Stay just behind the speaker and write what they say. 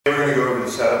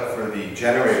the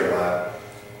generator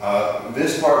lab.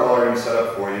 This part will already be set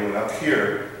up for you, and up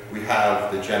here we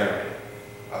have the generator.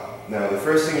 Now the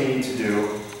first thing you need to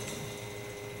do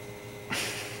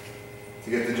to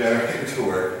get the generator to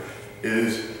work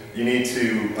is you need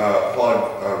to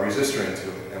plug a resistor into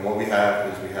it. And what we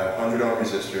have is we have 100 ohm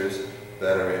resistors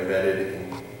that are embedded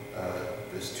in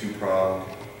this two-pronged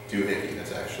doohickey.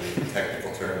 That's actually the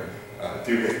technical term,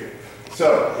 doohickey.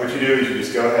 So what you do is you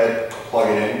just go ahead, plug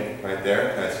it in right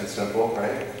there, nice and simple,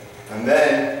 right? And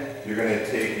then you're going to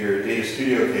take your Data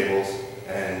Studio cables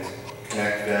and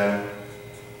connect them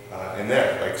in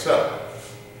there, like so.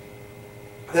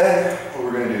 Then what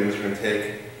we're going to do is we're going to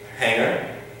take a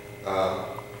hanger,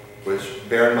 which,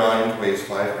 bear in mind, weighs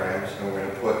 5 grams, and we're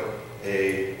going to put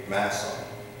a mass on it.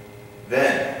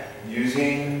 Then,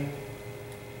 using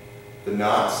the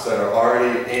knots that are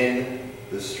already in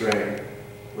the string,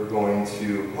 we're going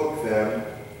to hook them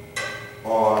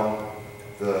on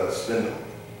the spindle,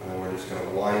 and then we're just going to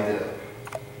wind it up.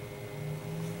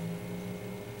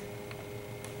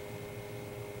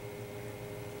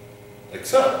 Like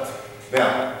so.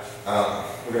 Now,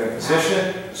 we're going to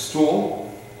position the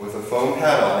stool with a foam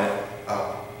pad on it.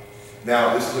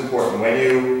 Now, this is important.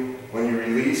 When you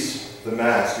release the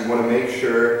mast, you want to make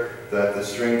sure that the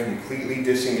string completely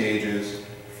disengages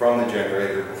from the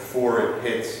generator before it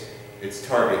hits its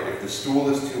target. If the stool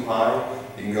is too high,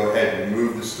 you can go ahead and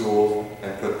move the stool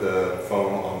and put the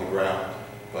foam on the ground.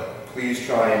 But please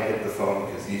try and hit the foam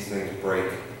because these things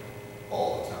break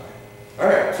all the time.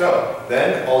 Alright, so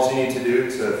then all you need to do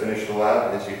to finish the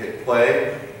lab is you hit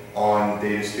play on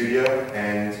Data Studio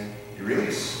and you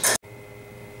release.